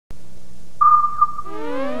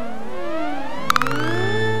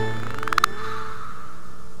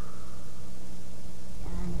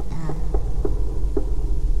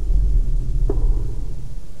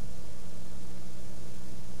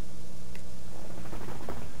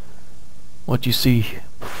What you see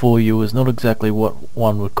before you is not exactly what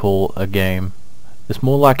one would call a game. It's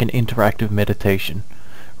more like an interactive meditation,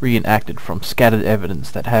 reenacted from scattered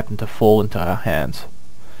evidence that happened to fall into our hands.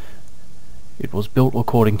 It was built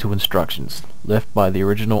according to instructions left by the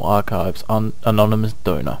original archive's anonymous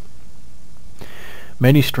donor.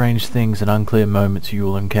 Many strange things and unclear moments you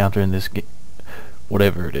will encounter in this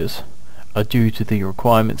whatever it is, are due to the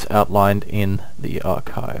requirements outlined in the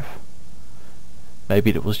archive.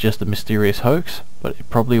 Maybe it was just a mysterious hoax, but it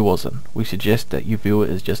probably wasn't. We suggest that you view it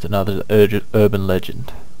as just another urban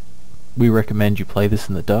legend. We recommend you play this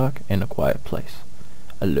in the dark, in a quiet place,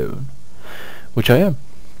 alone. Which I am.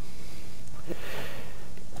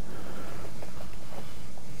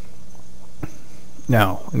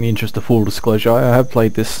 Now, in the interest of full disclosure, I have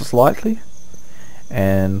played this slightly,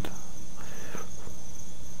 and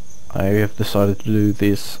I have decided to do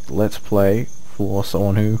this Let's Play for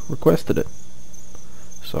someone who requested it.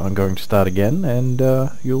 So I'm going to start again, and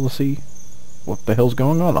you'll see what the hell's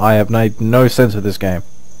going on. I have made no sense of this game.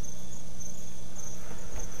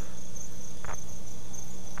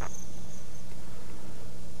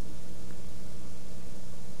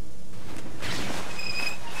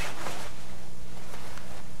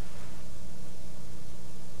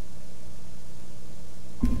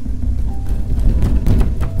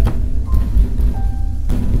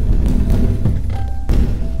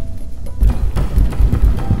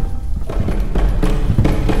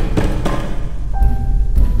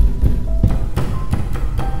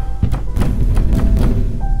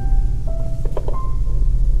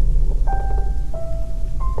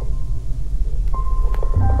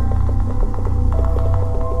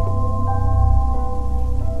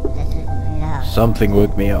 Something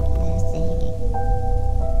woke me up.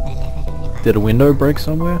 Did a window break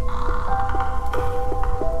somewhere?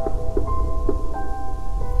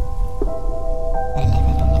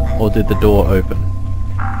 Or did the door open?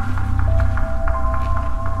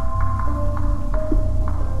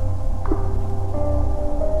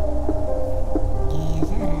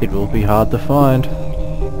 It will be hard to find.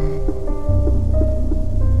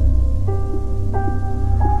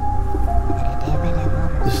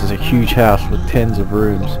 This is a huge house with tens of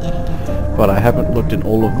rooms, but I haven't looked in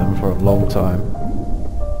all of them for a long time.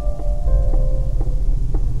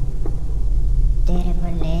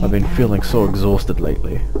 I've been feeling so exhausted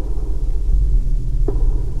lately.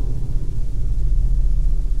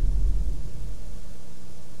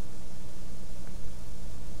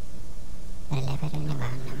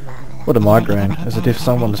 What a migraine, as if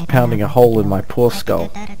someone is pounding a hole in my poor skull.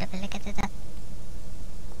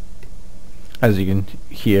 As you can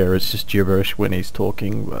hear, it's just gibberish when he's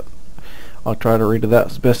talking, but I'll try to read it out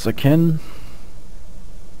as best I can.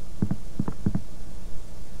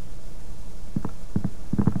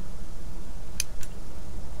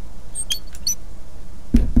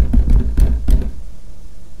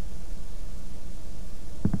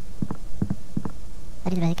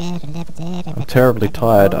 I'm terribly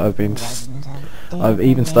tired. I've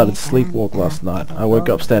even started sleepwalk last night. I woke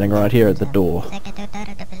up standing right here at the door.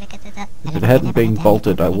 If it hadn't been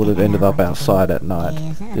bolted, I would have ended up outside at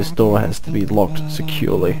night. This door has to be locked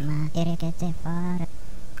securely.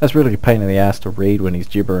 That's really a pain in the ass to read when he's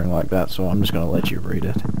gibbering like that, so I'm just going to let you read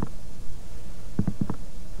it.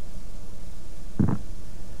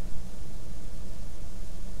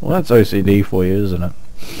 Well, that's OCD for you, isn't it?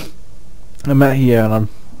 I'm out here and I'm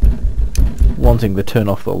wanting to turn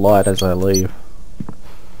off the light as I leave,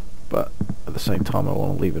 but at the same time I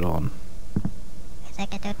want to leave it on.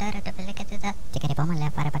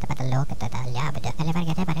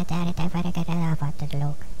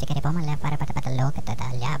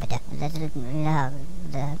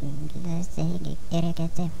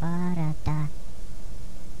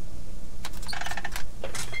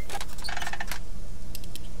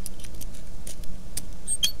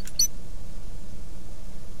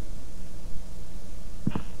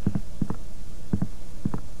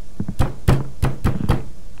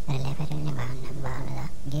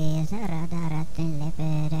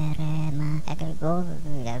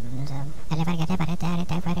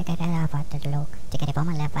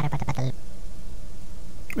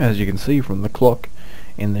 As you can see from the clock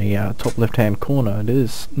in the top left hand corner, it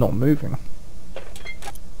is not moving.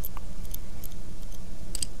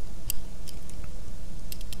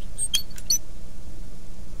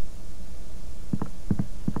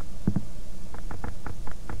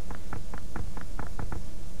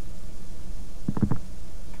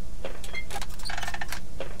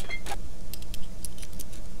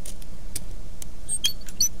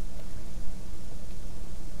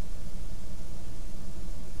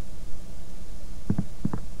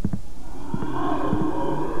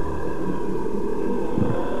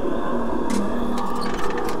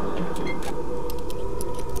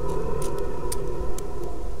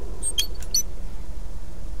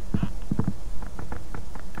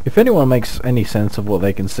 If anyone makes any sense of what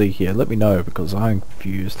they can see here, let me know, because I'm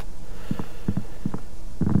confused.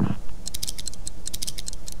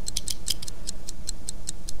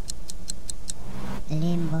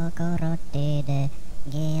 Limbo corrottide,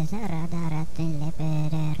 Gesara darat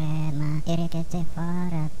lepederema, Irikete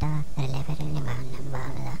farata,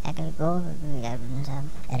 Leverelemana, Egelgo,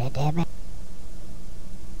 Redebe.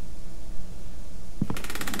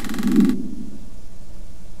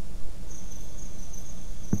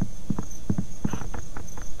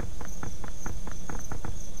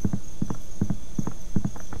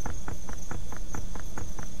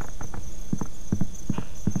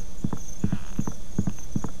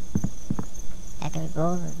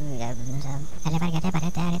 Go, alle vargate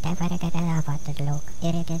paretare, te fargate la fatta look,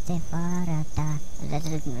 irrigate farata, the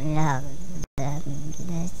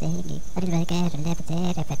segi, rilvagare,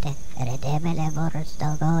 repete, redemele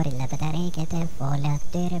vorsto gori, lepetarigate folla,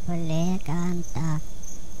 tiripole canta.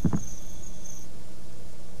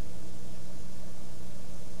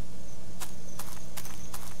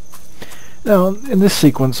 Now, in this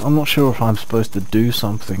sequence, I'm not sure if I'm supposed to do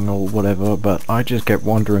something or whatever, but I just kept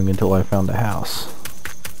wandering until I found a house.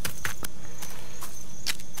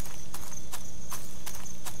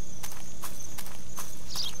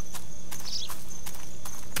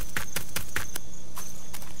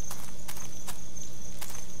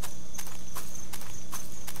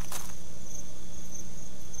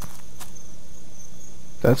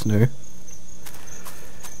 That's new.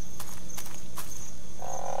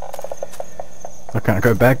 I can't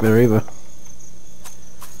go back there either.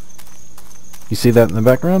 You see that in the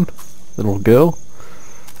background? Little girl?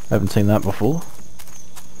 I haven't seen that before.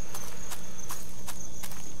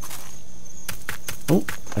 Oh,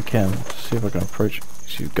 I can. See if I can approach.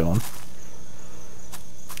 She's gone.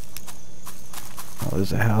 Oh,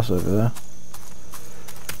 there's a house over there.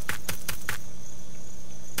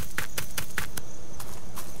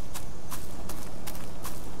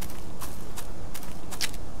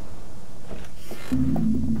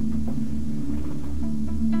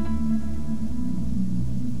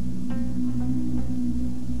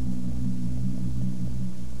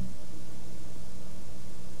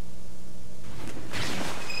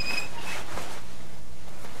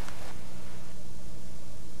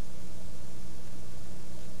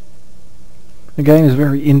 The game is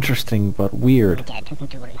very interesting but weird.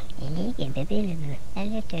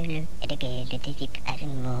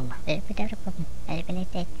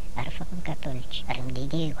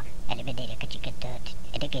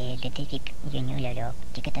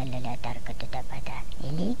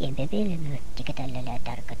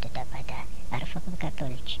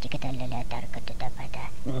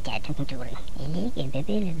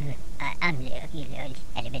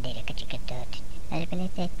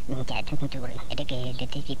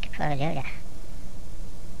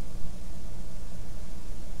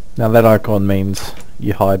 Now that icon means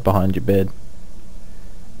you hide behind your bed.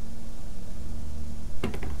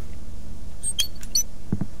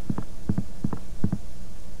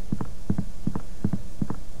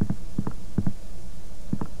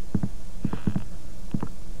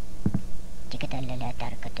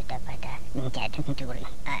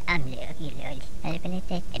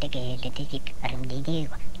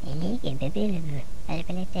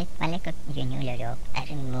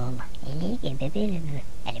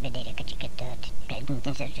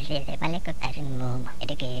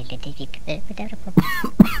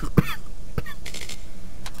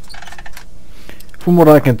 From what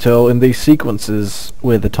I can tell, in these sequences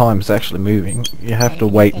where the time is actually moving, you have to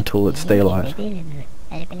wait until it's daylight.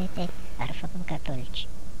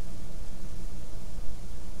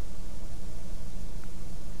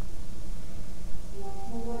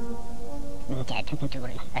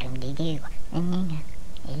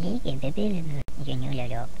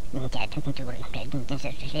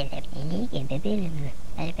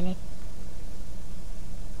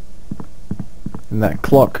 And that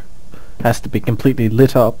clock has to be completely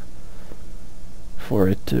lit up for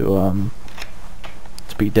it to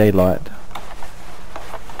be daylight.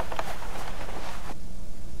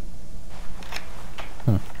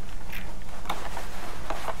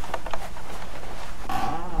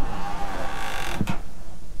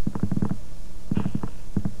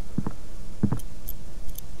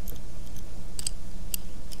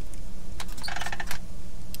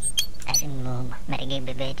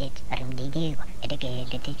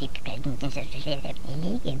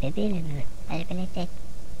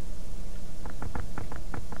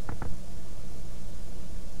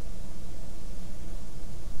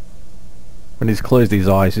 When he's closed his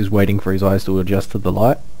eyes, he's waiting for his eyes to adjust to the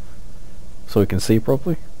light so he can see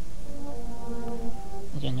properly.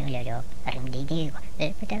 lo armdidio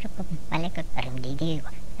peter malek armdidio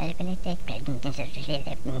alpelete predinten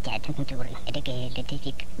sergele mintatan turi edege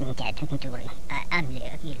detik mintatan turi amle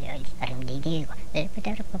agilol armdidio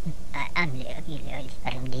peter amle agilol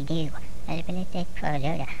armdidio alpelete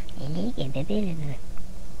follow eli bebel.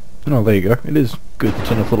 Oh, there you go. It is good to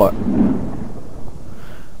turn off the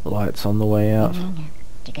lights on the way out.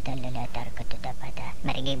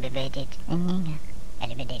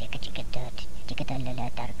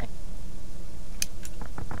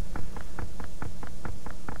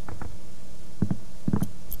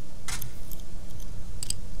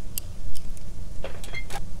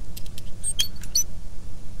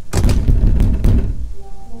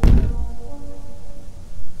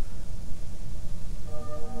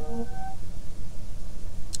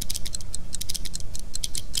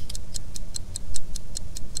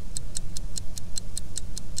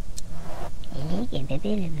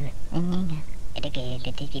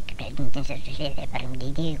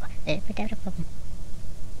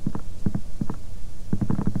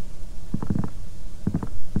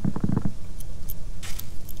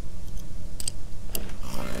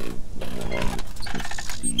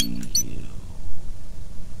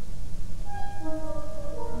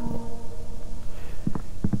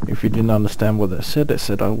 If you didn't understand what they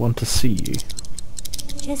said, I want to see you.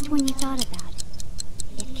 Just when you thought about it,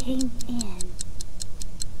 it came in.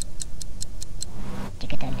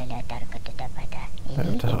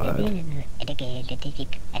 I'm tired.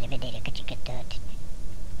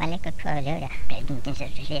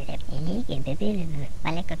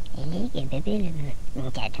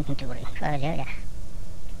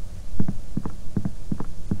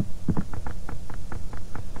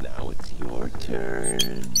 Now it's your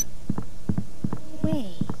turn.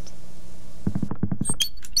 Wait.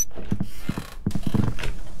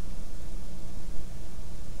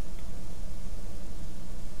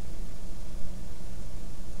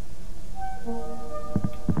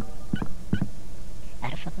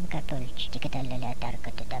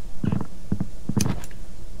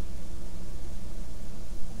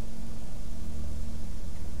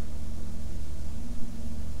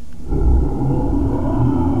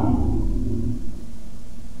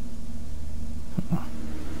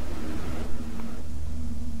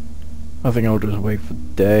 I think I'll just wait for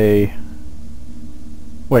day.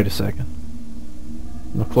 Wait a second.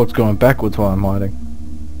 The clock's going backwards while I'm hiding.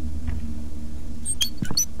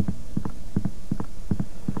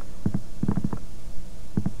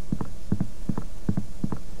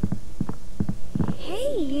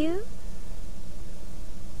 Hey, you.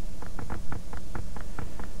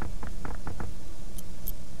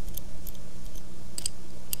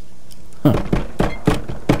 Huh.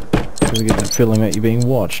 Do we get that feeling that you're being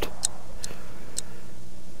watched?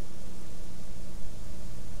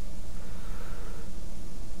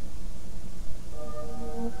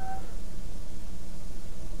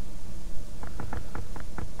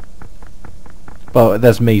 Well,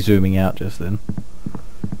 that's me zooming out just then.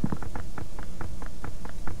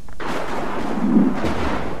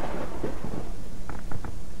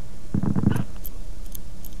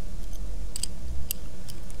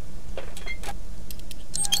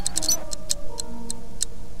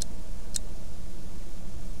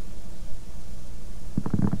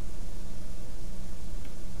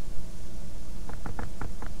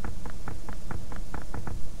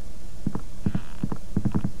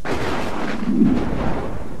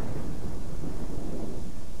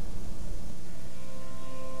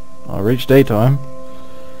 I reached daytime.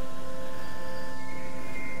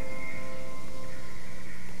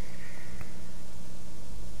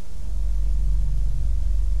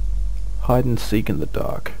 Hide and seek in the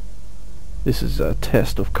dark. This is a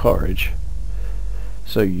test of courage.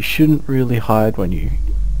 So you shouldn't really hide when you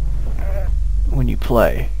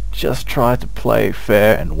play. Just try to play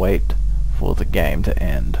fair and wait for the game to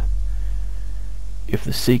end. If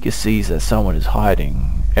the seeker sees that someone is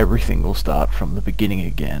hiding, everything will start from the beginning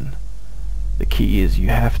again. The key is you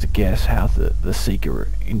have to guess how the seeker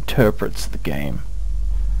interprets the game.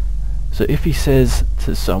 So if he says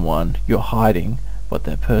to someone, "You're hiding," but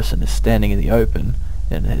that person is standing in the open,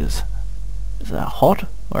 then is that hot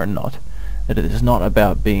or not? It is not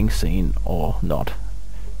about being seen or not.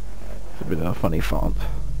 It's a bit of a funny font.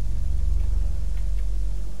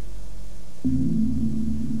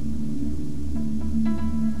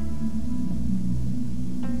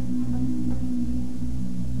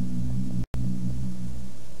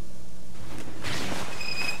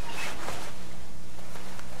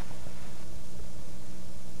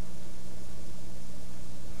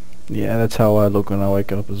 Yeah, that's how I look when I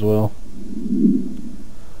wake up as well.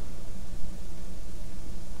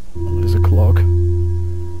 There's a clock.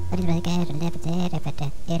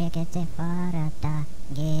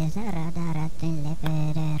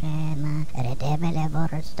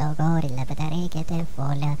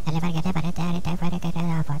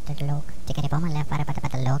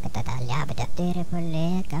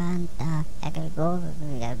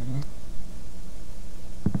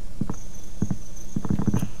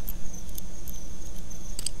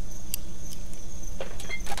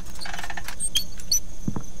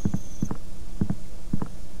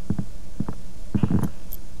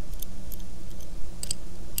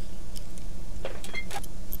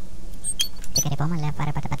 Tikkeri pommalle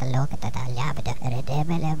varapata lokata ljabda.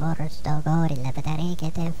 Redemele vorsto gorilla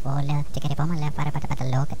patarikete folla. Tikkeri pommalle varapata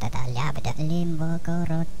lokata ljabda. Limbo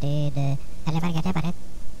korottide. Alle vargate paret.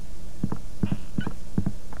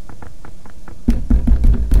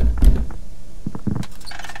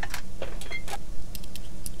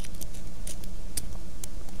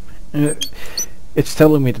 It's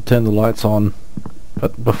telling me to turn the lights on,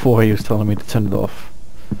 but before he was telling me to turn it off.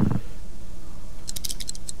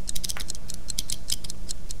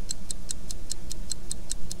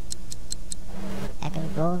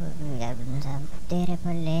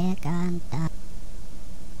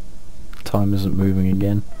 Time isn't moving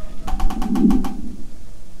again.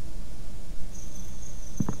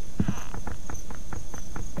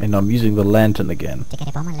 And I'm using the lantern again.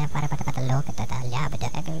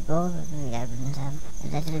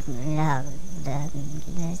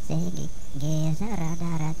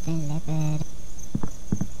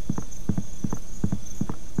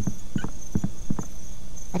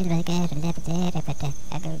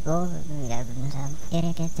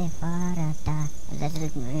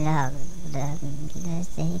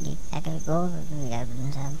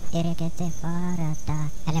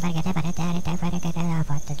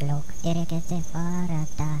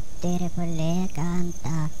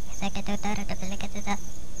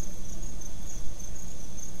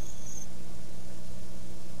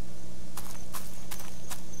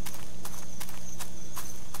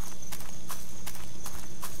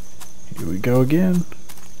 Here we go again.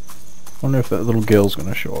 Wonder if that little girl's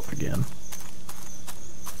gonna show up again.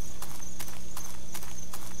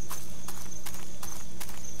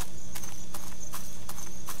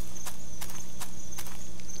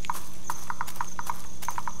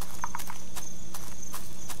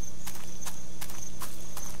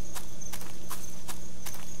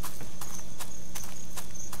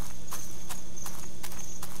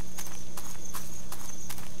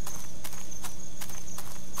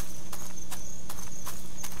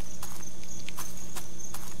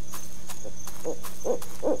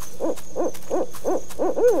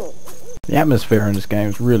 The atmosphere in this game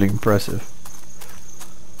is really impressive.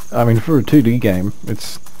 I mean, for a 2D game,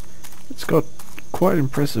 it's got quite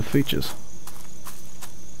impressive features.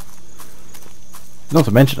 Not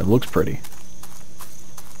to mention it looks pretty.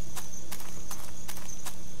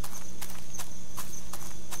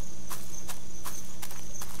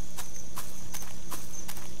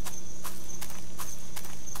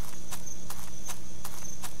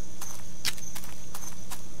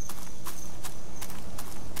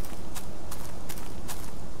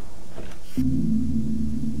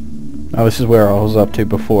 Oh, this is where I was up to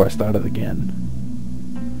before I started again.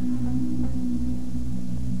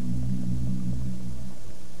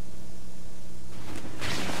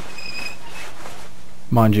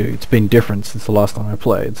 Mind you, it's been different since the last time I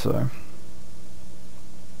played, so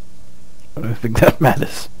I don't think that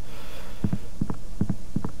matters.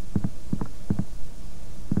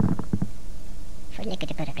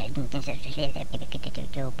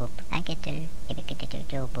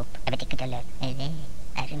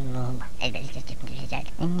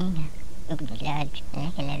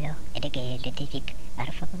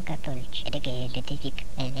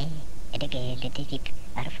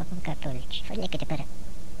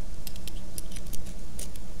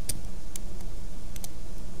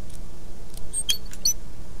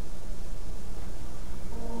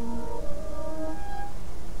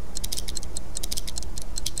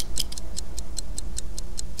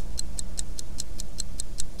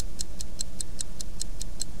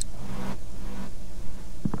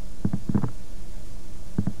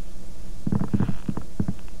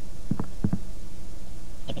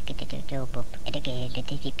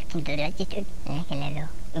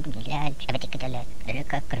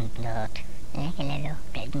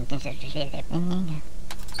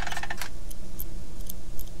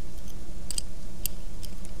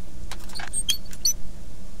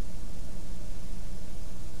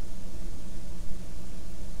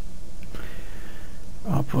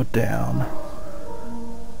 Up or down? At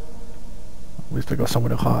least I got somewhere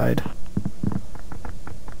to hide.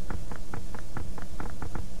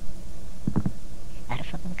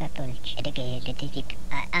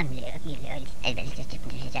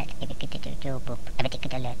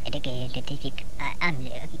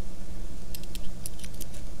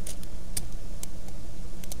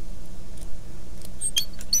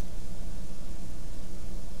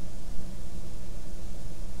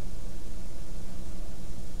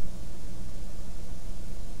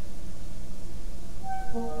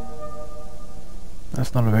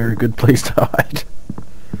 That's not a very good place to hide.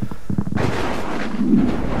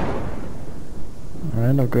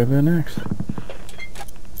 Alright, I'll go there next.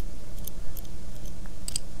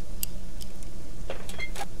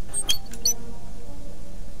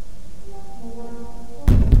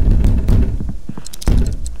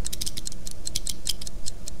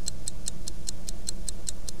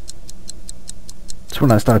 It's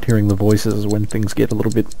when I start hearing the voices when things get a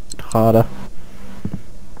little bit harder.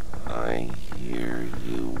 I hear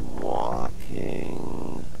you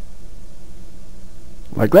walking.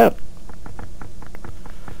 Like that.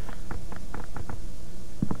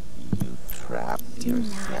 You trapped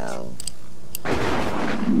yourself.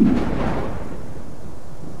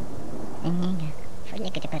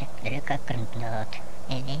 Фоликите para рукокрутнот.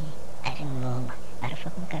 Или армум.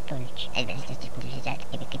 Арфакун католич. Эльбелтит лизат.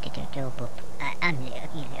 Эбиките тубуп. Амли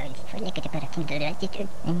акилёль. Фоликите para тиндратит.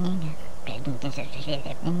 Нина. Предмитин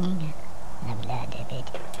сержелеп. Нина. Наблада бед.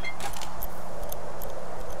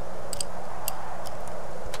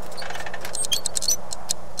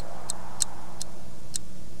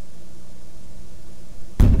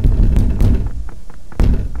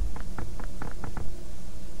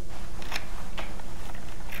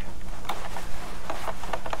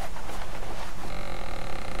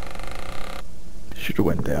 Should have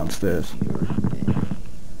went downstairs.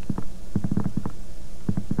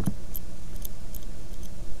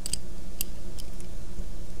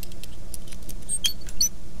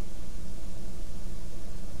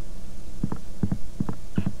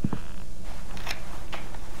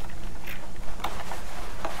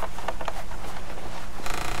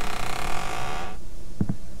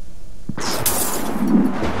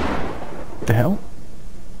 The hell?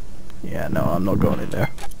 Yeah, no, I'm not going in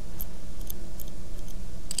there.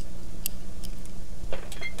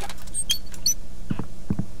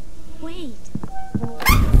 Wait.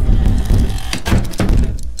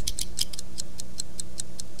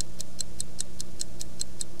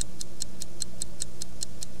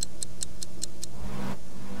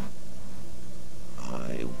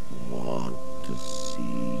 I want to see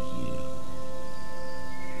you.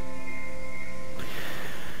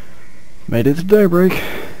 Made it to daybreak.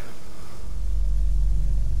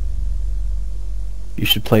 You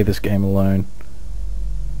should play this game alone.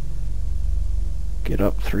 Get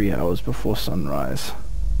up 3 hours before sunrise.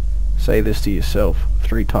 Say this to yourself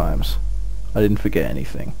 3 times. I didn't forget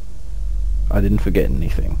anything. I didn't forget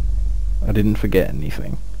anything. I didn't forget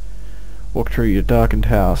anything. Walk through your darkened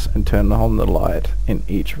house and turn on the light in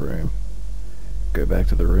each room. Go back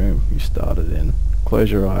to the room you started in.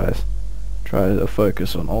 Close your eyes. Try to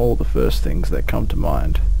focus on all the first things that come to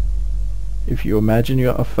mind. If you imagine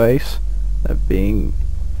you're a face, that being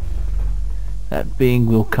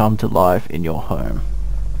will come to life in your home.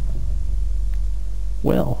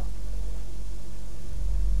 Well.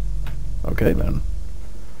 Okay then.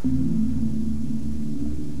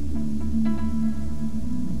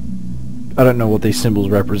 I don't know what these symbols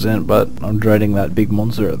represent, but I'm dreading that big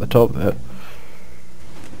monster at the top there.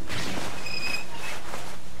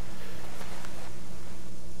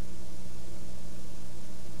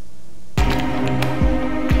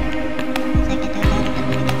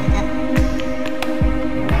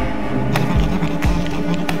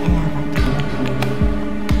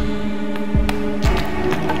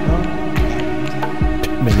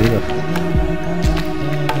 Me neither.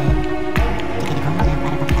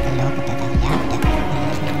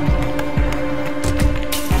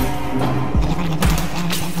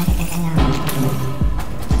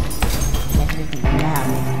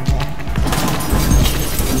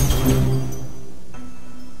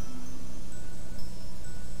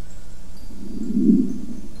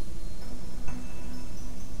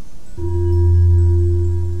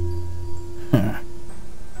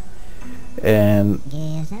 And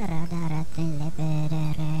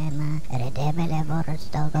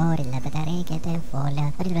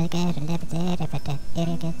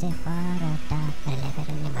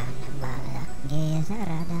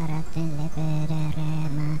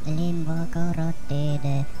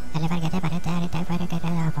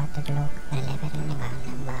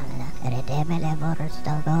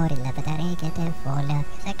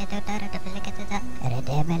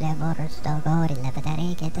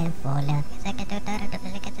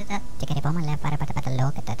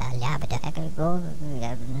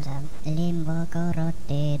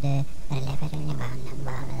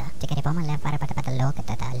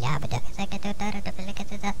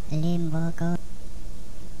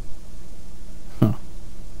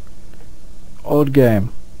odd game,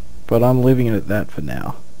 but I'm leaving it at that for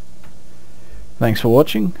now. Thanks for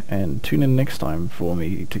watching, and tune in next time for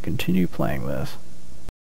me to continue playing this.